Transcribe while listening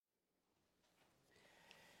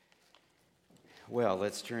Well,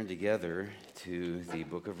 let's turn together to the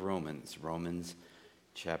book of Romans, Romans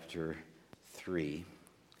chapter 3.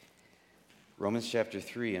 Romans chapter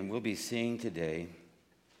 3, and we'll be seeing today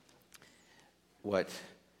what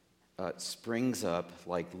springs up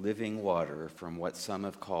like living water from what some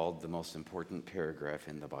have called the most important paragraph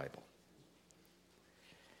in the Bible.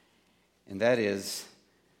 And that is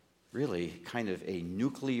really kind of a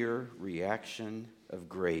nuclear reaction of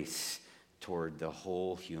grace toward the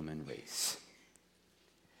whole human race.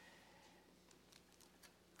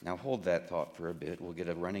 Now hold that thought for a bit. We'll get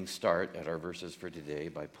a running start at our verses for today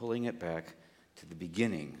by pulling it back to the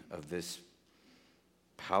beginning of this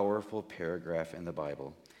powerful paragraph in the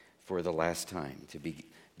Bible for the last time, to be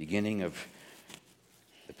beginning of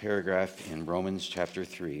the paragraph in Romans chapter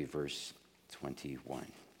 3, verse 21.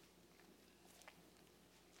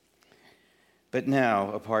 But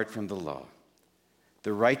now, apart from the law,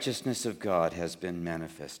 the righteousness of God has been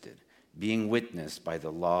manifested, being witnessed by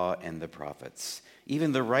the law and the prophets,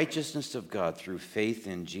 even the righteousness of God through faith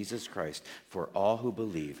in Jesus Christ for all who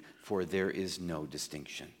believe, for there is no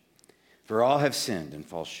distinction. For all have sinned and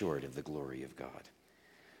fall short of the glory of God,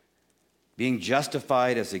 being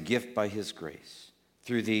justified as a gift by his grace,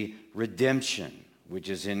 through the redemption which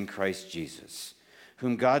is in Christ Jesus,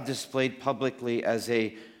 whom God displayed publicly as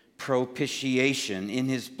a propitiation in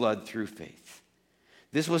his blood through faith.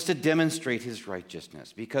 This was to demonstrate his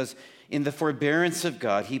righteousness, because in the forbearance of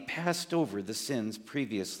God, he passed over the sins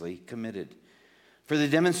previously committed. For the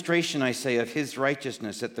demonstration, I say, of his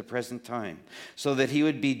righteousness at the present time, so that he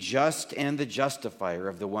would be just and the justifier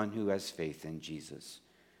of the one who has faith in Jesus.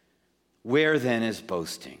 Where then is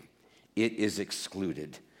boasting? It is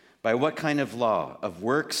excluded. By what kind of law? Of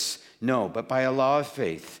works? No, but by a law of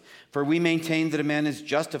faith. For we maintain that a man is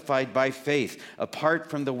justified by faith, apart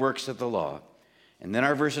from the works of the law. And then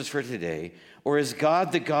our verses for today. Or is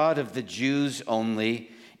God the God of the Jews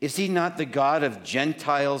only? Is he not the God of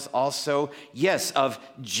Gentiles also? Yes, of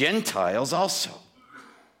Gentiles also.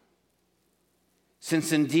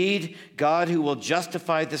 Since indeed God, who will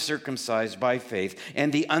justify the circumcised by faith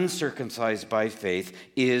and the uncircumcised by faith,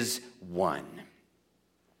 is one.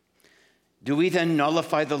 Do we then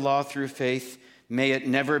nullify the law through faith? May it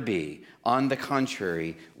never be. On the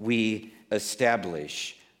contrary, we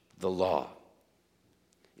establish the law.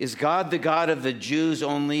 Is God the God of the Jews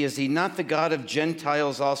only? Is he not the God of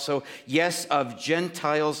Gentiles also? Yes, of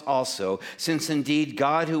Gentiles also, since indeed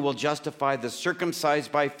God, who will justify the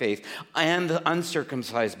circumcised by faith and the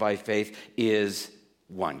uncircumcised by faith, is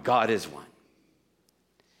one. God is one.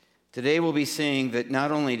 Today we'll be seeing that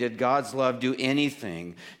not only did God's love do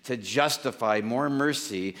anything to justify more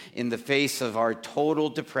mercy in the face of our total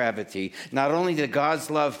depravity, not only did God's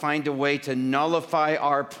love find a way to nullify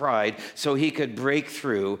our pride so he could break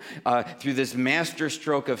through this master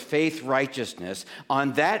stroke of faith righteousness,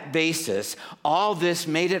 on that basis, all this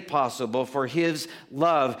made it possible for his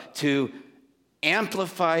love to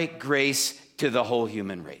amplify grace to the whole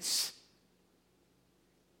human race.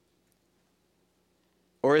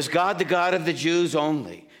 Or is God the God of the Jews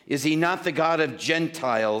only? Is he not the God of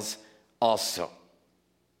Gentiles also?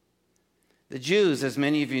 The Jews, as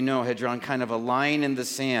many of you know, had drawn kind of a line in the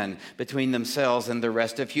sand between themselves and the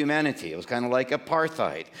rest of humanity. It was kind of like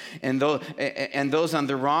apartheid. And those on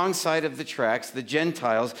the wrong side of the tracks, the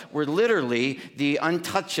Gentiles, were literally the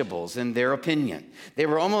untouchables in their opinion. They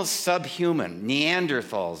were almost subhuman,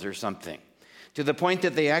 Neanderthals or something, to the point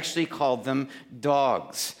that they actually called them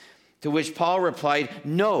dogs. To which Paul replied,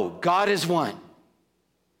 no, God is one.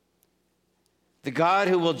 The God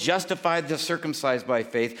who will justify the circumcised by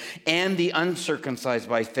faith and the uncircumcised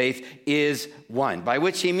by faith is one. By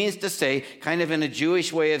which he means to say, kind of in a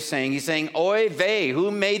Jewish way of saying, he's saying, oy vey, who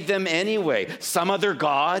made them anyway? Some other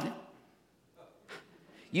God?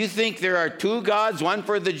 You think there are two gods, one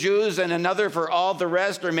for the Jews and another for all the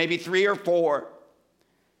rest, or maybe three or four?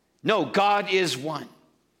 No, God is one.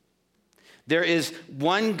 There is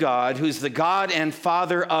one God who's the God and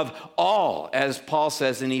Father of all, as Paul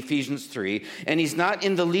says in Ephesians 3, and he's not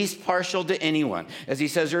in the least partial to anyone. As he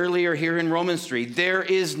says earlier here in Romans 3, there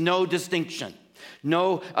is no distinction,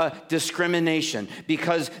 no discrimination,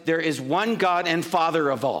 because there is one God and Father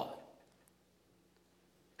of all,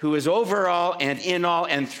 who is over all and in all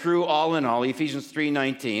and through all in all, Ephesians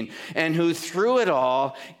 3:19, and who through it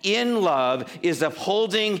all, in love, is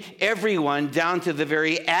upholding everyone down to the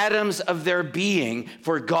very atoms of their being,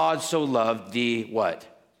 for God so loved the what?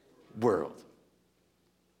 World.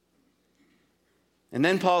 And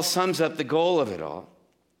then Paul sums up the goal of it all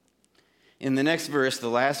In the next verse, the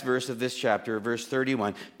last verse of this chapter, verse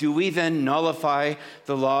 31, do we then nullify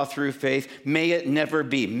the law through faith? May it never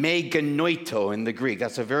be. Me genoito in the Greek.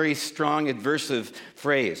 That's a very strong adversive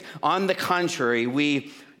phrase. On the contrary,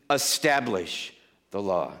 we establish the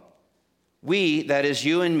law. We, that is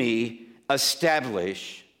you and me,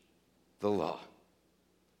 establish the law.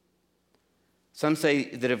 Some say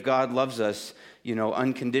that if God loves us,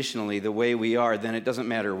 unconditionally the way we are, then it doesn't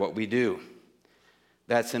matter what we do.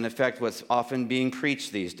 That's in effect what's often being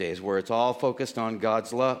preached these days, where it's all focused on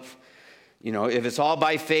God's love. If it's all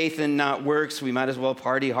by faith and not works, we might as well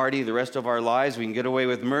party hardy the rest of our lives. We can get away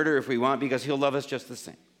with murder if we want because he'll love us just the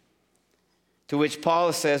same. To which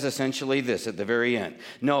Paul says essentially this at the very end.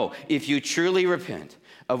 No, if you truly repent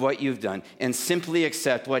of what you've done and simply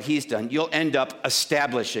accept what he's done, you'll end up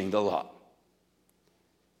establishing the law.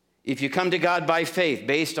 If you come to God by faith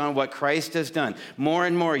based on what Christ has done, more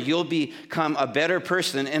and more you'll become a better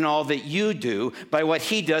person in all that you do by what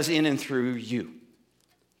he does in and through you.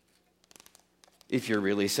 If you're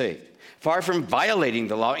really saved. Far from violating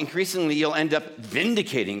the law, increasingly you'll end up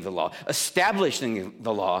vindicating the law, establishing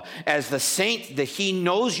the law as the saint that he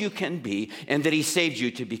knows you can be and that he saved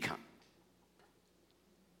you to become.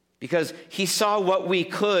 Because he saw what we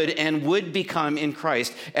could and would become in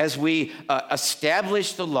Christ as we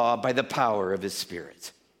establish the law by the power of his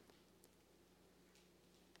Spirit.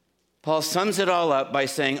 Paul sums it all up by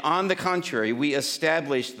saying, on the contrary, we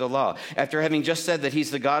establish the law. After having just said that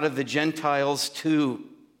he's the God of the Gentiles too.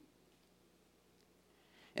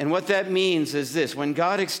 And what that means is this. When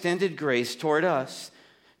God extended grace toward us,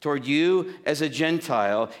 toward you as a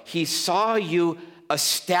Gentile, he saw you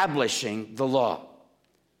establishing the law.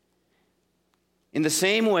 In the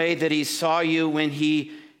same way that he saw you when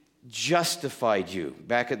he justified you,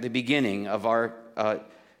 back at the beginning of our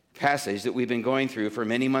passage that we've been going through for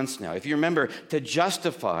many months now. If you remember, to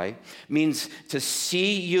justify means to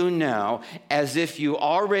see you now as if you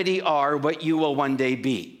already are what you will one day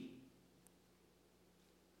be.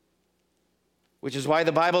 Which is why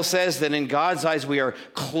the Bible says that in God's eyes we are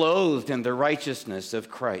clothed in the righteousness of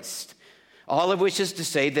Christ. All of which is to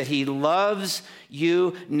say that he loves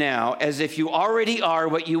you now as if you already are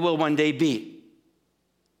what you will one day be.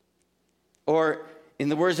 Or, in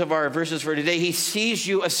the words of our verses for today, he sees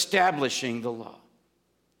you establishing the law.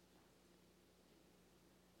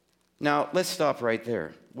 Now, let's stop right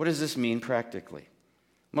there. What does this mean practically?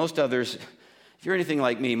 Most others, if you're anything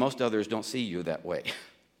like me, most others don't see you that way.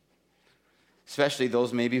 Especially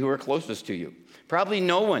those maybe who are closest to you. Probably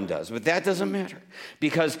no one does, but that doesn't matter.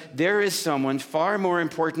 Because there is someone far more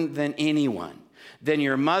important than anyone, than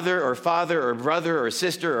your mother or father or brother or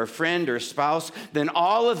sister or friend or spouse, than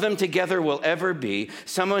all of them together will ever be.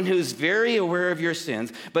 Someone who's very aware of your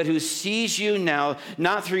sins, but who sees you now,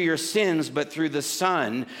 not through your sins, but through the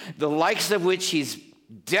Son, the likes of which he's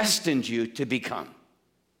destined you to become.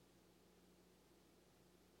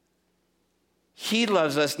 He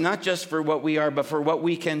loves us not just for what we are, but for what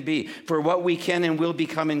we can be, for what we can and will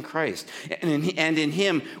become in Christ. And in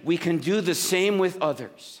him, we can do the same with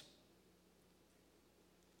others.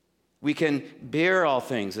 We can bear all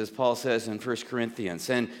things, as Paul says in 1 Corinthians,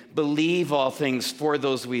 and believe all things for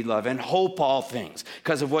those we love, and hope all things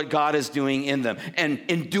because of what God is doing in them, and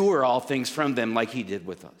endure all things from them like he did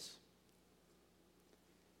with us.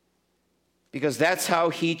 Because that's how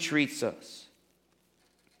he treats us.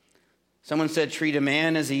 Someone said, treat a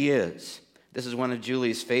man as he is. This is one of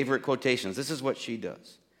Julie's favorite quotations. This is what she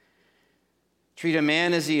does. Treat a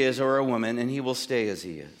man as he is, or a woman, and he will stay as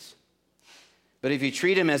he is. But if you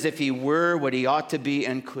treat him as if he were what he ought to be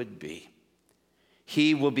and could be,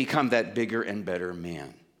 he will become that bigger and better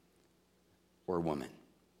man or woman.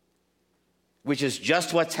 Which is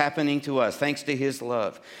just what's happening to us, thanks to his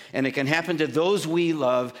love. And it can happen to those we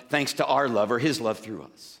love, thanks to our love, or his love through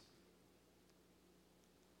us.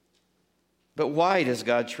 But why does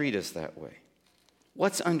God treat us that way?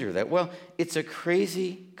 What's under that? Well, it's a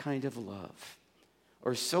crazy kind of love.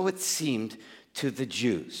 Or so it seemed to the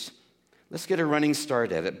Jews. Let's get a running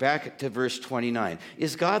start at it. Back to verse 29.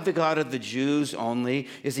 Is God the God of the Jews only?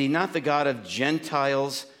 Is he not the God of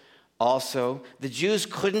Gentiles also? The Jews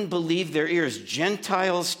couldn't believe their ears.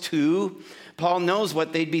 Gentiles too? Paul knows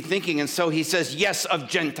what they'd be thinking, and so he says, yes, of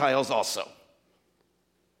Gentiles also.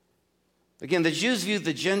 Again, the Jews viewed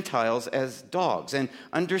the Gentiles as dogs, and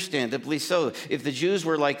understandably so. If the Jews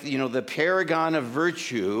were like, the paragon of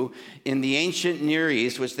virtue in the ancient Near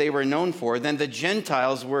East, which they were known for, then the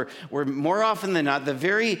Gentiles were more often than not the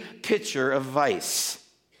very picture of vice.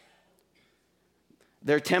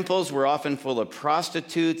 Their temples were often full of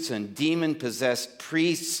prostitutes and demon-possessed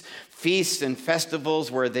priests, feasts and festivals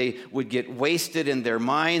where they would get wasted in their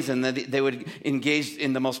minds, and then they would engage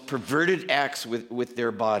in the most perverted acts with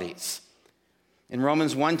their bodies. In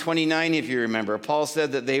Romans 1:29, if you remember, Paul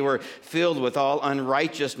said that they were filled with all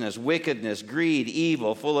unrighteousness, wickedness, greed,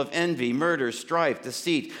 evil, full of envy, murder, strife,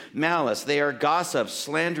 deceit, malice. They are gossips,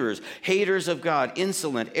 slanderers, haters of God,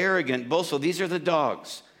 insolent, arrogant, boastful. These are the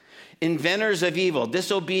dogs. Inventors of evil,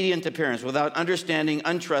 disobedient to parents, without understanding,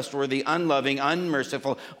 untrustworthy, unloving,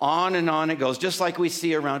 unmerciful. On and on it goes, just like we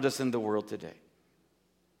see around us in the world today.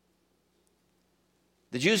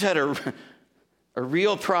 The Jews had a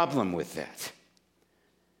real problem with that,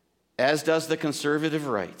 as does the conservative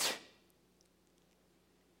right,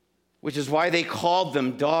 which is why they called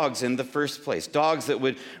them dogs in the first place. Dogs that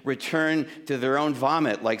would return to their own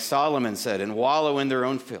vomit, like Solomon said, and wallow in their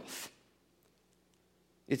own filth.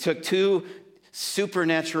 It took 2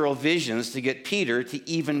 supernatural visions to get Peter to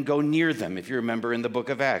even go near them, if you remember in the book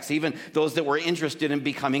of Acts, even those that were interested in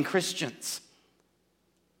becoming Christians.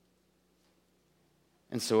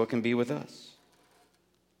 And so it can be with us.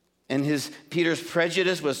 And Peter's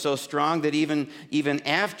prejudice was so strong that even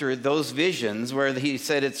after those visions where he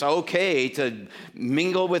said it's okay to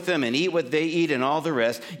mingle with them and eat what they eat and all the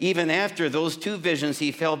rest, even after those 2 visions,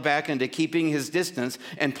 he fell back into keeping his distance,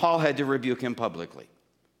 and Paul had to rebuke him publicly.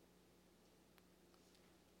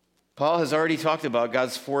 Paul has already talked about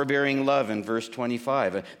God's forbearing love in verse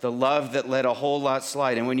 25, the love that let a whole lot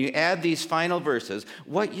slide. And when you add these final verses,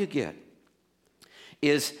 what you get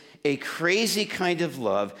is a crazy kind of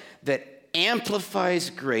love that amplifies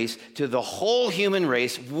grace to the whole human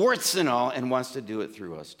race, warts and all, and wants to do it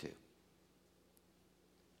through us too.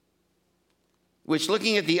 Which,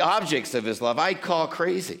 looking at the objects of his love, I'd call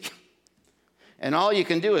crazy. And all you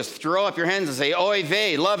can do is throw up your hands and say, oy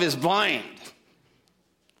vey, love is blind.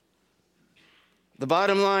 The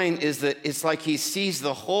bottom line is that it's like he sees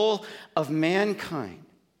the whole of mankind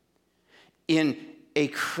in a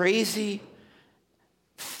crazy,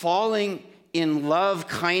 falling in love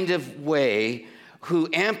kind of way who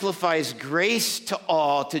amplifies grace to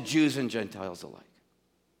all, to Jews and Gentiles alike.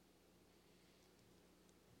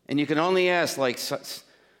 And you can only ask, like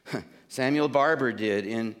Samuel Barber did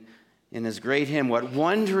in his great hymn, what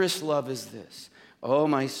wondrous love is this? Oh,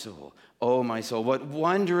 my soul. Oh, my soul, what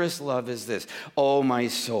wondrous love is this? Oh, my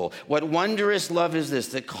soul, what wondrous love is this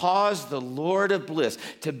that caused the Lord of bliss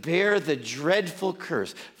to bear the dreadful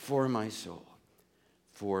curse for my soul,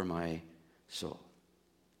 for my soul.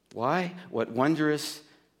 Why? What wondrous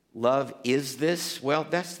love is this? Well,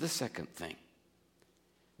 that's the second thing.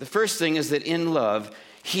 The first thing is that in love,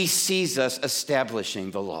 he sees us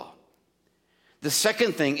establishing the law. The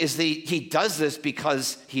second thing is that he does this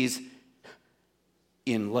because he's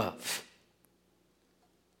in love.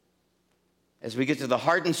 As we get to the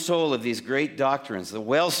heart and soul of these great doctrines, the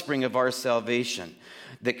wellspring of our salvation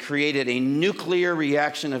that created a nuclear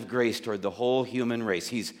reaction of grace toward the whole human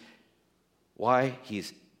race. Why?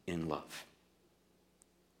 He's in love.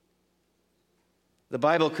 The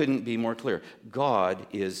Bible couldn't be more clear. God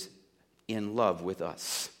is in love with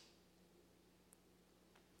us.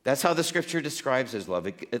 That's how the Scripture describes his love,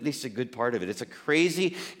 at least a good part of it. It's a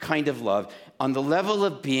crazy kind of love on the level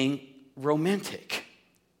of being romantic.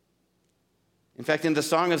 In fact, in the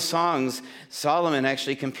Song of Songs, Solomon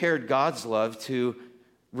actually compared God's love to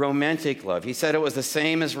romantic love. He said it was the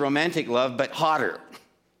same as romantic love, but hotter.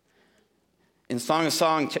 In Song of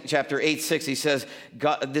Songs, chapter 8:6, he says,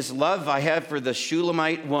 this love I have for the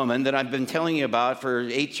Shulamite woman that I've been telling you about for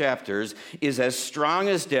 8 chapters is as strong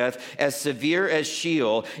as death, as severe as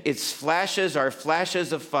Sheol. Its flashes are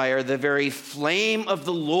flashes of fire, the very flame of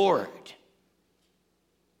the Lord,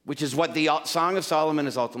 which is what the Song of Solomon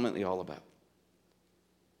is ultimately all about.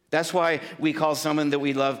 That's why we call someone that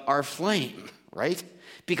we love our flame, right?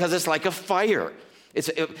 Because it's like a fire.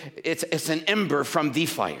 It's an ember from the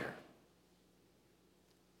fire.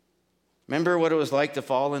 Remember what it was like to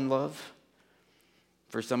fall in love?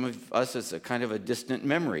 For some of us, it's a kind of a distant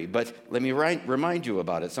memory, but let me remind you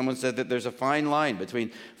about it. Someone said that there's a fine line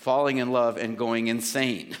between falling in love and going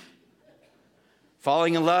insane.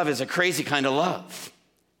 Falling in love is a crazy kind of love.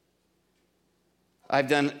 I've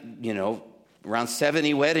done, around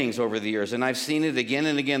 70 weddings over the years, and I've seen it again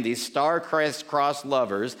and again, these star-crossed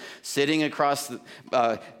lovers sitting across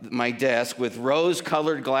my desk with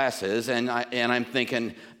rose-colored glasses, and I'm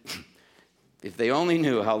thinking, if they only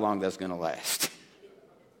knew how long that's going to last.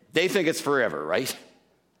 They think it's forever, right?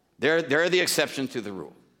 They're the exception to the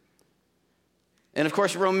rule. And of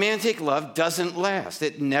course, romantic love doesn't last.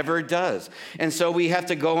 It never does. And so we have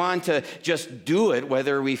to go on to just do it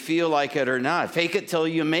whether we feel like it or not. Fake it till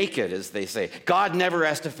you make it, as they say. God never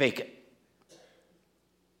has to fake it.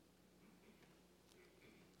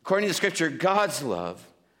 According to Scripture, God's love,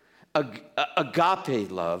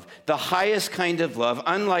 agape love, the highest kind of love,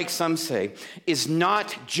 unlike some say, is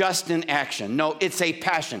not just an action. No, it's a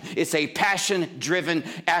passion. It's a passion-driven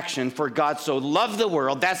action for God so loved the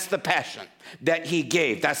world. That's the passion that he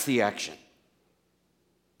gave. That's the action.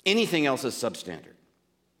 Anything else is substandard.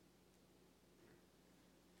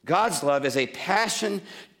 God's love is a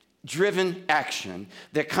passion-driven action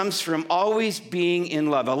that comes from always being in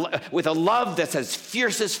love, with a love that's as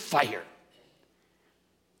fierce as fire.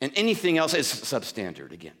 And anything else is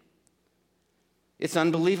substandard again. It's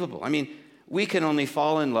unbelievable. I mean, we can only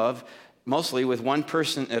fall in love mostly with one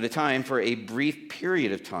person at a time for a brief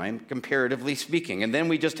period of time, comparatively speaking. And then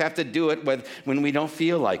we just have to do it when we don't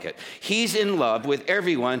feel like it. He's in love with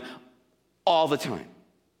everyone all the time.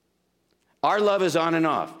 Our love is on and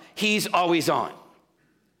off. He's always on.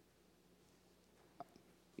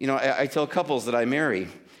 You know, I tell couples that I marry,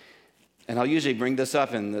 and I'll usually bring this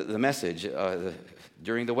up in the message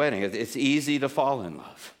during the wedding. It's easy to fall in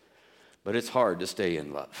love, but it's hard to stay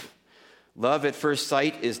in love. Love at first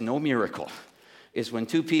sight is no miracle. It's when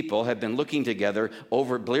two people have been looking together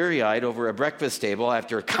bleary-eyed over a breakfast table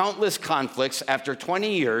after countless conflicts, after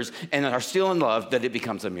 20 years, and are still in love, that it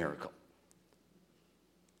becomes a miracle.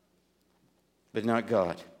 But not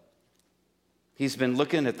God. He's been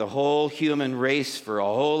looking at the whole human race for a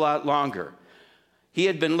whole lot longer. He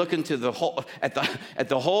had been looking to the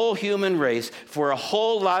whole human race for a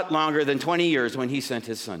whole lot longer than 20 years when he sent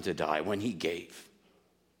his son to die, when he gave,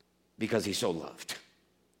 because he so loved.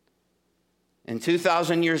 And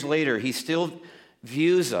 2,000 years later, he still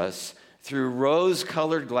views us through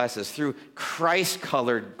rose-colored glasses, through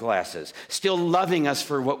Christ-colored glasses, still loving us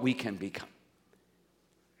for what we can become.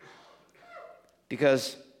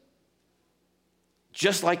 Because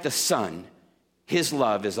just like the sun, his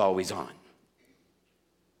love is always on.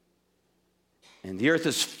 And the earth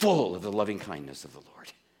is full of the loving kindness of the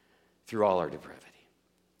Lord through all our depravity.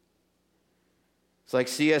 It's like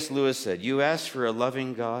C.S. Lewis said, you ask for a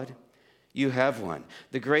loving God, you have one.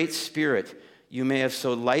 The great Spirit you may have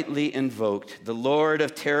so lightly invoked, the Lord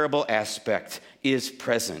of terrible aspect, is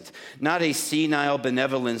present. Not a senile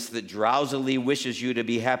benevolence that drowsily wishes you to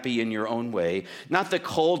be happy in your own way, not the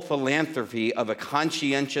cold philanthropy of a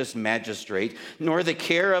conscientious magistrate, nor the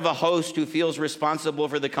care of a host who feels responsible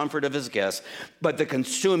for the comfort of his guests, but the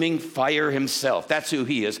consuming fire himself. That's who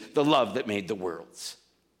he is, the love that made the worlds.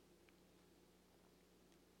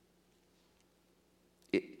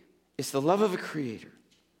 It's the love of a creator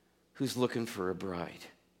who's looking for a bride.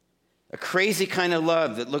 A crazy kind of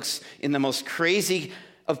love that looks in the most crazy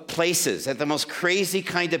of places, at the most crazy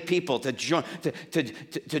kind of people, to join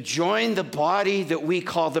the body that we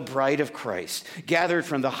call the bride of Christ, gathered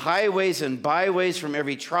from the highways and byways, from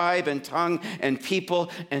every tribe and tongue and people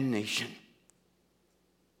and nation.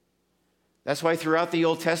 That's why throughout the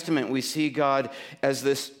Old Testament we see God as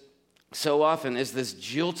this, so often, as this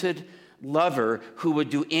jilted lover who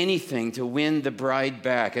would do anything to win the bride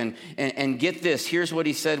back. And get this, here's what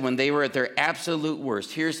he said when they were at their absolute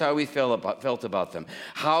worst. Here's how he felt about them.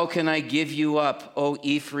 How can I give you up, O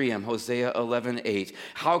Ephraim? Hosea 11:8.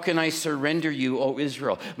 How can I surrender you, O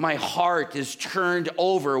Israel? My heart is turned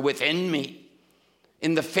over within me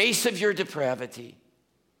in the face of your depravity.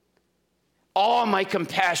 All my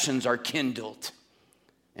compassions are kindled.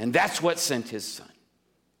 And that's what sent his son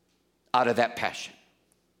out of that passion.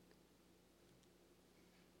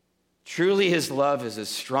 Truly his love is as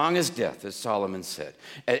strong as death, as Solomon said,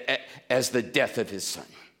 as the death of his son.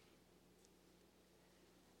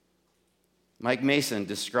 Mike Mason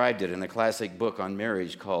described it in a classic book on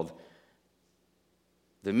marriage called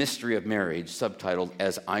The Mystery of Marriage, subtitled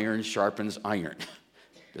As Iron Sharpens Iron.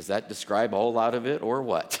 Does that describe a whole lot of it, or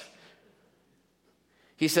what?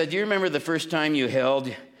 He said, do you remember the first time you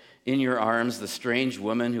held in your arms the strange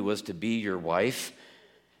woman who was to be your wife,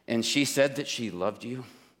 and she said that she loved you?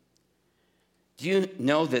 Do you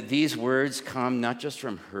know that these words come not just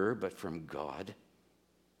from her, but from God?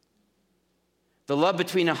 The love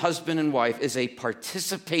between a husband and wife is a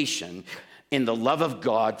participation in the love of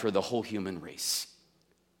God for the whole human race.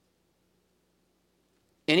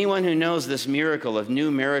 Anyone who knows this miracle of new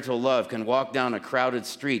marital love can walk down a crowded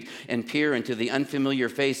street and peer into the unfamiliar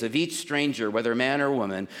face of each stranger, whether man or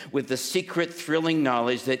woman, with the secret, thrilling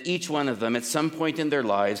knowledge that each one of them at some point in their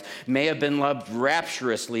lives may have been loved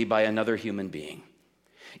rapturously by another human being.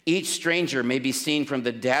 Each stranger may be seen from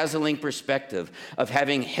the dazzling perspective of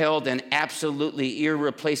having held an absolutely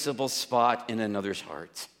irreplaceable spot in another's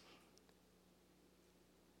heart.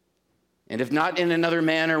 And if not in another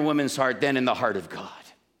man or woman's heart, then in the heart of God.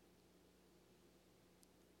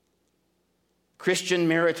 Christian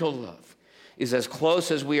marital love is as close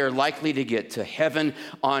as we are likely to get to heaven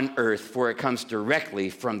on earth, for it comes directly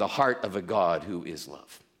from the heart of a God who is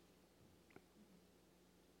love.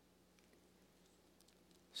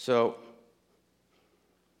 So,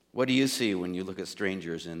 what do you see when you look at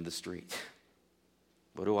strangers in the street?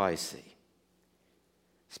 What do I see?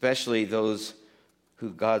 Especially those who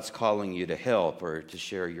God's calling you to help or to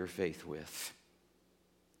share your faith with.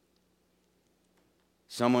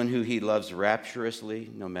 Someone who he loves rapturously,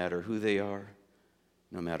 no matter who they are,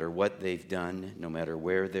 no matter what they've done, no matter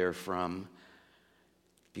where they're from,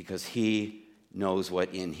 because he knows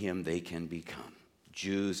what in him they can become,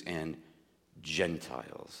 Jews and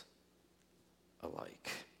Gentiles alike.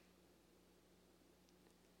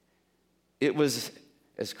 It was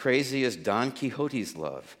as crazy as Don Quixote's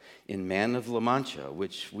love in Man of La Mancha,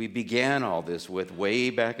 which we began all this with way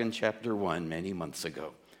back in chapter 1 many months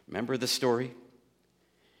ago. Remember the story?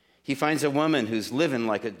 He finds a woman who's living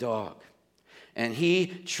like a dog, and he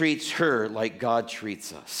treats her like God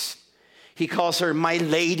treats us. He calls her my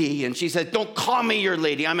lady, and she says, "Don't call me your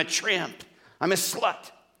lady. I'm a tramp. I'm a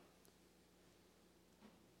slut.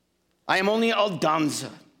 I am only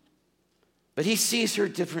Aldonza." But he sees her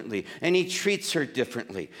differently, and he treats her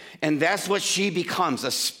differently. And that's what she becomes,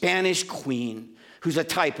 a Spanish queen who's a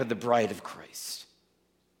type of the bride of Christ.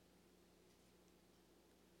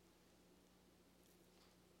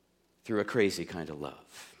 Through a crazy kind of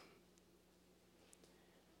love.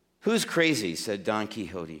 "Who's crazy?" said Don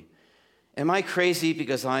Quixote. "Am I crazy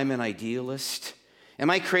because I'm an idealist? Am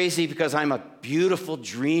I crazy because I'm a beautiful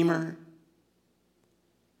dreamer?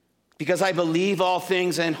 Because I believe all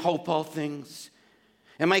things and hope all things?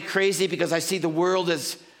 Am I crazy because I see the world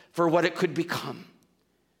as for what it could become?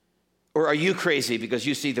 Or are you crazy because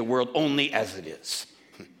you see the world only as it is?"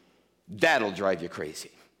 That'll drive you crazy.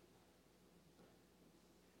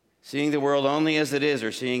 Seeing the world only as it is,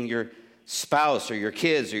 or seeing your spouse or your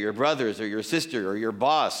kids or your brothers or your sister or your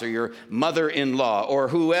boss or your mother-in-law or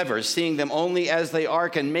whoever, seeing them only as they are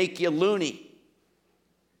can make you loony.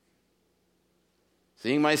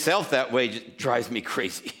 Seeing myself that way just drives me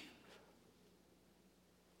crazy.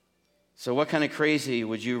 So what kind of crazy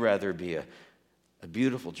would you rather be? A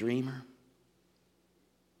beautiful dreamer?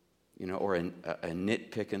 Or a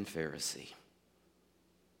nitpicking Pharisee?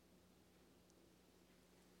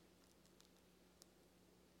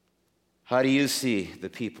 How do you see the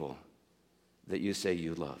people that you say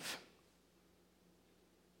you love?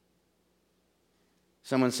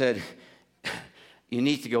 Someone said, you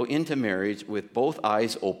need to go into marriage with both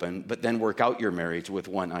eyes open, but then work out your marriage with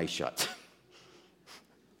one eye shut.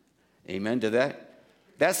 Amen to that?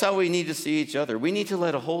 That's how we need to see each other. We need to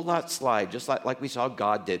let a whole lot slide, just like we saw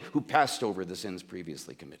God did, who passed over the sins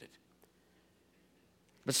previously committed.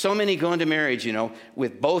 But so many go into marriage,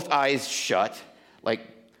 with both eyes shut, like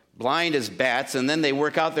blind as bats, and then they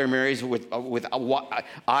work out their marriage with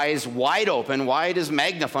eyes wide open, wide as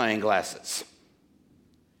magnifying glasses.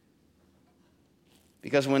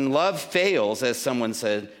 Because when love fails, as someone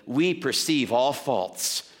said, we perceive all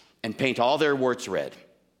faults and paint all their warts red.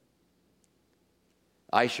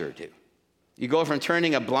 I sure do. You go from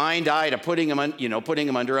turning a blind eye to putting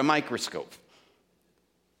them under a microscope.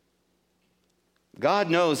 God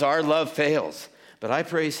knows our love fails, but I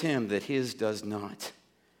praise him that his does not.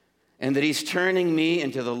 And that he's turning me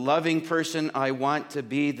into the loving person I want to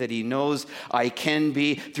be, that he knows I can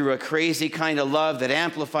be, through a crazy kind of love that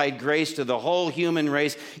amplified grace to the whole human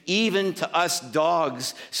race, even to us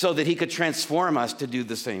dogs, so that he could transform us to do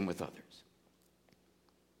the same with others.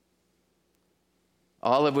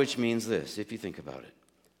 All of which means this, if you think about it.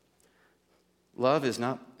 Love is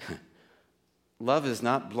not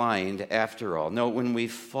blind after all. No, when we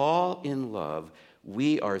fall in love,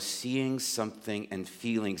 we are seeing something and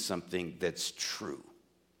feeling something that's true.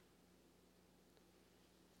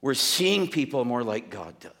 We're seeing people more like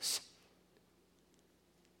God does,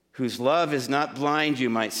 whose love is not blind,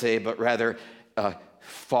 you might say, but rather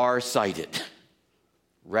far-sighted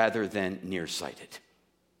rather than nearsighted.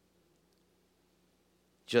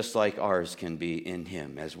 Just like ours can be in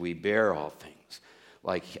him, as we bear all things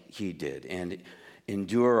like he did, and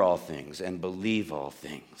endure all things, and believe all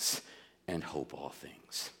things, and hope all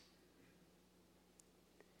things.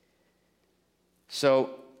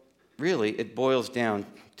 So, really, it boils down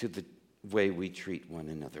to the way we treat one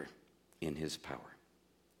another in his power.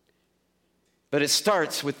 But it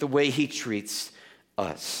starts with the way he treats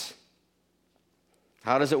us.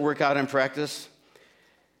 How does it work out in practice?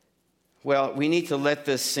 Well, we need to let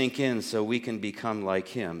this sink in so we can become like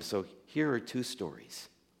him. So here are two stories.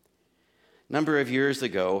 A number of years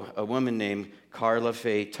ago, a woman named Karla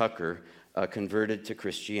Faye Tucker converted to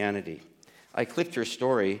Christianity. I clipped her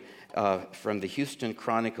story from the Houston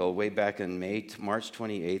Chronicle way back in March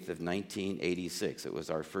 28th of 1986. It was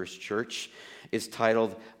our first church. It's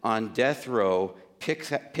titled, "On Death Row,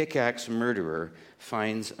 Pickaxe Murderer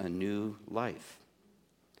Finds a New Life."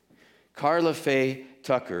 Karla Faye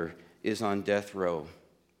Tucker is on death row,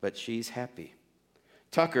 but she's happy.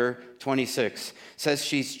 Tucker, 26, says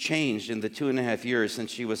she's changed in the 2.5 years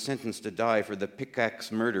since she was sentenced to die for the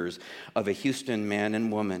pickaxe murders of a Houston man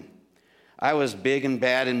and woman. "I was big and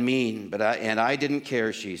bad and mean, but I didn't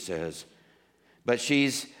care," she says. But she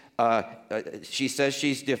says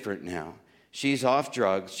she's different now. She's off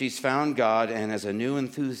drugs, she's found God, and has a new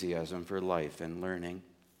enthusiasm for life and learning.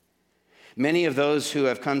 Many of those who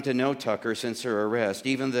have come to know Tucker since her arrest,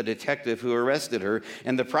 even the detective who arrested her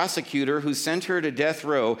and the prosecutor who sent her to death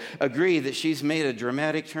row, agree that she's made a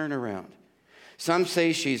dramatic turnaround. Some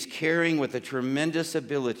say she's caring with a tremendous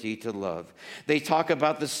ability to love. They talk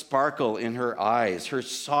about the sparkle in her eyes, her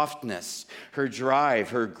softness, her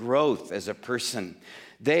drive, her growth as a person.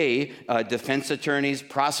 They, defense attorneys,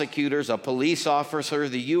 prosecutors, a police officer,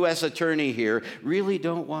 the U.S. attorney here, really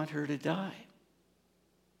don't want her to die.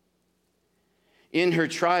 In her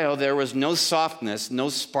trial, there was no softness, no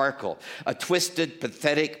sparkle. A twisted,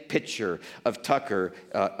 pathetic picture of Tucker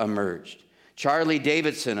emerged. Charlie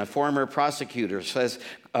Davidson, a former prosecutor,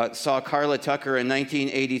 saw Karla Tucker in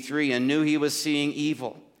 1983 and knew he was seeing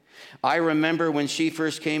evil. "I remember when she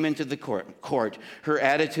first came into the court, her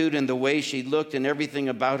attitude and the way she looked and everything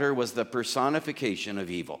about her was the personification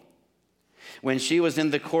of evil. When she was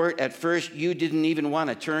in the court, at first, you didn't even want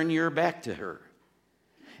to turn your back to her.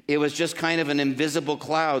 It was just kind of an invisible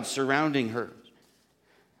cloud surrounding her.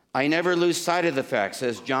 I never lose sight of the fact,"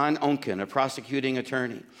 says John Onken, a prosecuting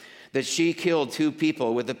attorney, "that she killed 2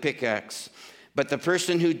 people with a pickaxe. But the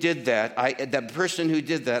person who did that,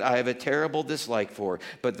 I have a terrible dislike for.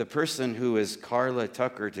 But the person who is Karla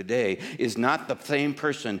Tucker today is not the same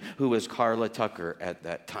person who was Karla Tucker at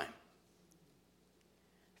that time."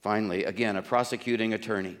 Finally, again, a prosecuting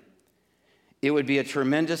attorney. "It would be a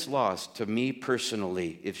tremendous loss to me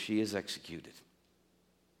personally if she is executed.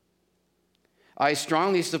 I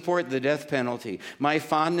strongly support the death penalty. My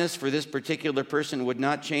fondness for this particular person would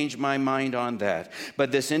not change my mind on that.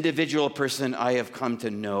 But this individual person I have come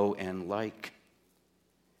to know and like.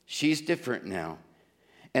 She's different now.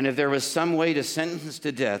 And if there was some way to sentence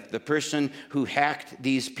to death the person who hacked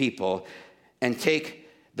these people and take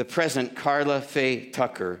the present Karla Faye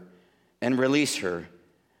Tucker and release her,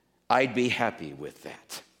 I'd be happy with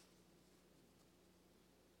that."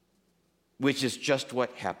 Which is just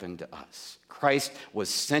what happened to us. Christ was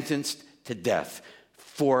sentenced to death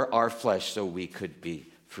for our flesh so we could be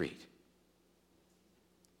freed.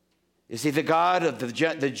 Is he the God of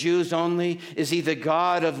the Jews only? Is he the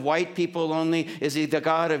God of white people only? Is he the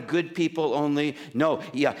God of good people only? No,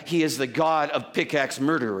 he is the God of pickaxe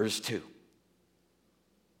murderers too.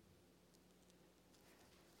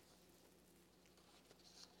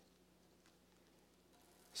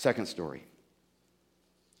 Second story.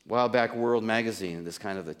 A while back, World Magazine, this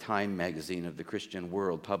kind of the Time magazine of the Christian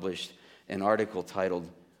world, published an article titled,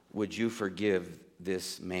 "Would You Forgive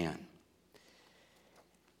This Man?"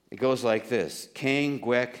 It goes like this. Kang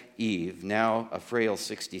Gwek Eve, now a frail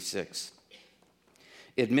 66,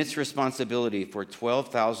 admits responsibility for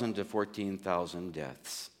 12,000 to 14,000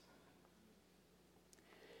 deaths.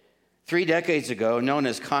 3 decades ago, known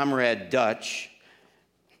as Comrade Dutch,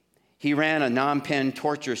 he ran a Phnom Penh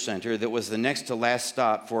torture center that was the next to last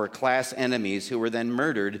stop for class enemies who were then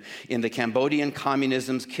murdered in the Cambodian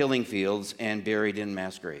communism's killing fields and buried in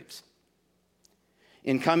mass graves.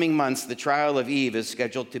 In coming months, the trial of Eve is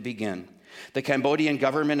scheduled to begin. The Cambodian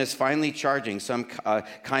government is finally charging some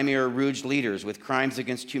Khmer Rouge leaders with crimes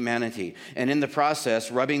against humanity, and in the process,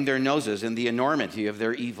 rubbing their noses in the enormity of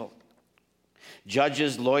their evil.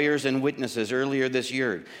 Judges, lawyers, and witnesses earlier this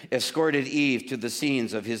year escorted Eve to the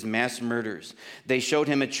scenes of his mass murders. They showed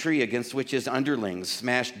him a tree against which his underlings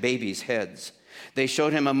smashed babies' heads. They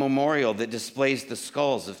showed him a memorial that displays the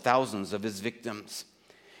skulls of thousands of his victims.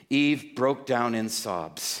 Eve broke down in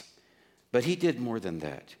sobs. But he did more than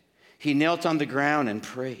that. He knelt on the ground and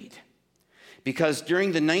prayed. Because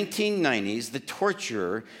during the 1990s, the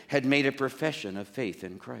torturer had made a profession of faith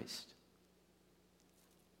in Christ.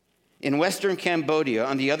 In Western Cambodia,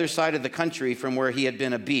 on the other side of the country from where he had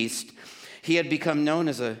been a beast, he had become known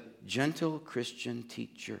as a gentle Christian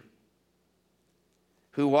teacher.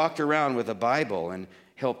 who walked around with a Bible and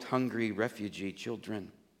helped hungry refugee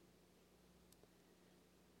children.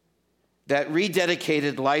 That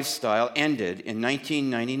rededicated lifestyle ended in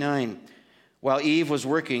 1999 while Eve was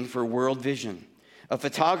working for World Vision. A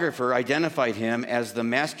photographer identified him as the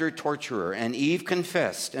master torturer, and Eve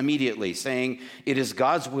confessed immediately, saying, "It is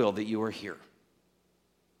God's will that you are here."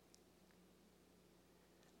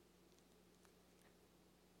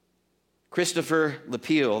 Christopher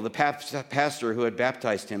Lapille, the pastor who had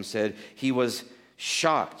baptized him, said he was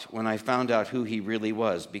shocked when I found out who he really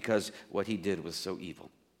was because what he did was so evil.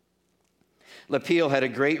 Lapille had a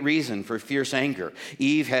great reason for fierce anger.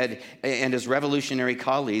 Eve and his revolutionary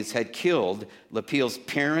colleagues had killed Lapille's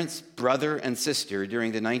parents, brother, and sister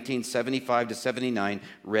during the 1975 to 79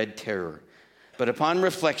 Red Terror. But upon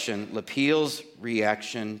reflection, Lapille's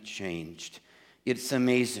reaction changed. It's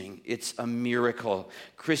amazing. It's a miracle.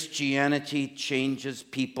 Christianity changes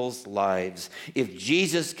people's lives. If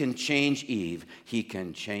Jesus can change Eve, he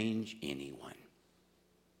can change anyone.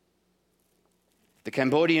 The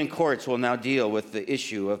Cambodian courts will now deal with the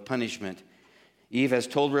issue of punishment. Eve has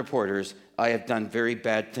told reporters, "I have done very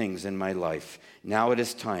bad things in my life. Now it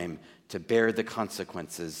is time to bear the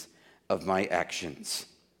consequences of my actions."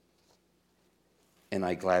 And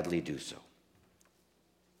I gladly do so.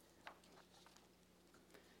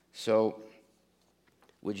 So,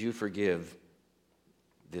 would you forgive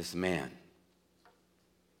this man?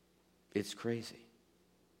 It's crazy.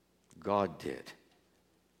 God did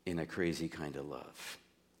in a crazy kind of love.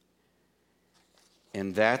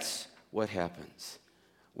 And that's what happens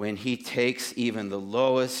when he takes even the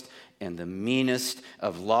lowest and the meanest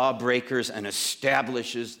of lawbreakers and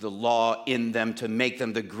establishes the law in them to make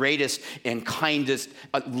them the greatest and kindest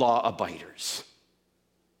law abiders.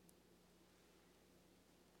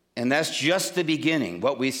 And that's just the beginning,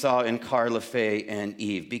 what we saw in Carla Faye and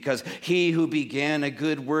Eve. Because he who began a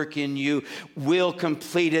good work in you will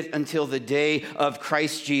complete it until the day of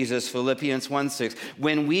Christ Jesus, Philippians 1:6,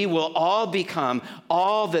 when we will all become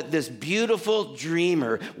all that this beautiful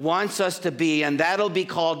dreamer wants us to be, and that'll be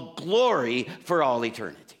called glory for all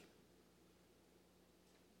eternity.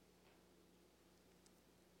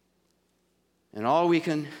 And all we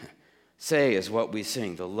can say is what we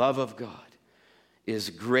sing, the love of God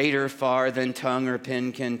is greater far than tongue or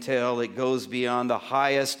pen can tell. It goes beyond the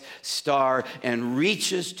highest star and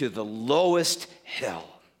reaches to the lowest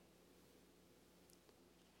hell.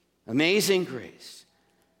 Amazing grace.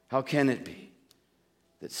 How can it be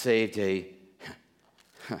that saved a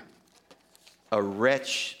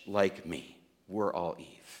wretch like me? We're all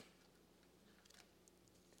Eve.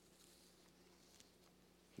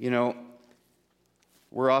 You know,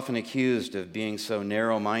 we're often accused of being so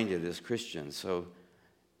narrow-minded as Christians, so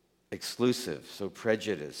exclusive, so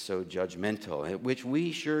prejudiced, so judgmental, which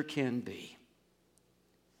we sure can be,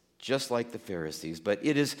 just like the Pharisees. But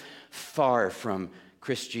it is far from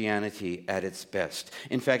Christianity at its best.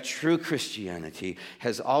 In fact, true Christianity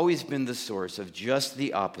has always been the source of just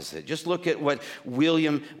the opposite. Just look at what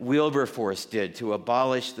William Wilberforce did to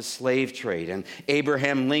abolish the slave trade, and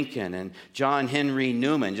Abraham Lincoln and John Henry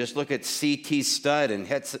Newman. Just look at C.T. Studd and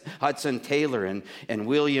Hudson Taylor and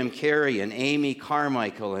William Carey and Amy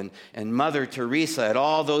Carmichael and Mother Teresa, and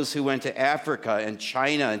all those who went to Africa and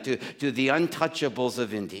China and to the untouchables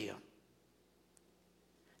of India.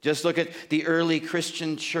 Just look at the early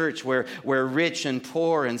Christian church where rich and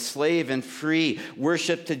poor and slave and free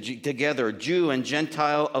worshiped together, Jew and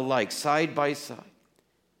Gentile alike, side by side.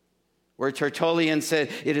 Where Tertullian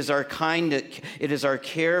said, it is our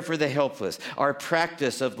care for the helpless, our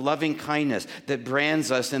practice of loving kindness that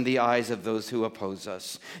brands us in the eyes of those who oppose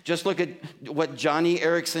us. Just look at what Johnny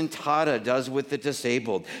Erickson Tada does with the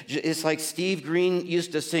disabled. It's like Steve Green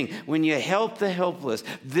used to sing, when you help the helpless,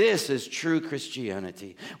 this is true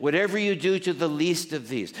Christianity. Whatever you do to the least of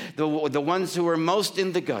these, the ones who are most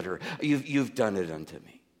in the gutter, you've done it unto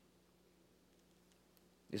me.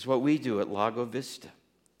 It's what we do at Lago Vista.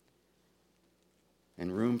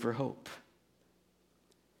 And Room for Hope,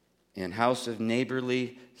 and House of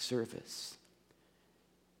Neighborly Service.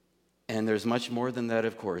 And there's much more than that,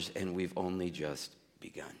 of course, and we've only just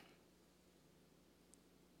begun.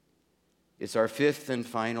 It's our fifth and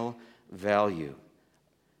final value,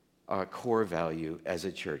 our core value as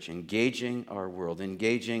a church, engaging our world,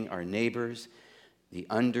 engaging our neighbors, the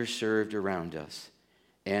underserved around us,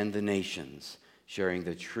 and the nations, sharing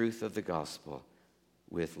the truth of the gospel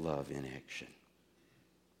with love in action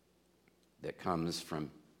that comes from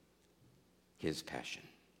his passion.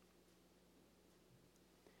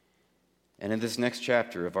 And in this next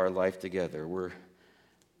chapter of our life together, we're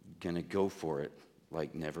going to go for it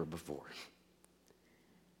like never before.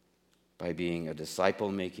 by being a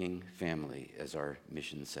disciple-making family, as our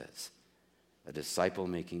mission says, a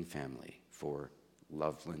disciple-making family for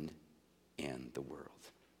Loveland and the world.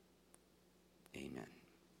 Amen.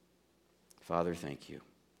 Father, thank you.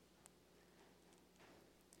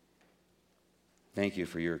 Thank you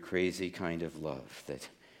for your crazy kind of love that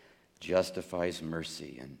justifies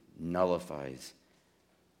mercy and nullifies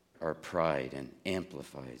our pride and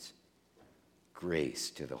amplifies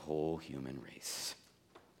grace to the whole human race.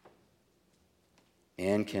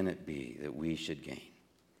 And can it be that we should gain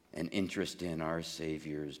an interest in our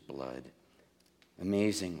Savior's blood?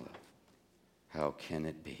 Amazing love. How can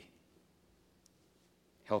it be?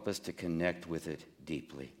 Help us to connect with it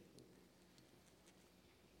deeply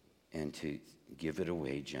and to give it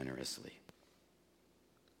away generously.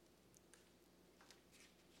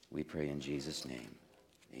 We pray in Jesus' name.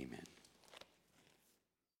 Amen.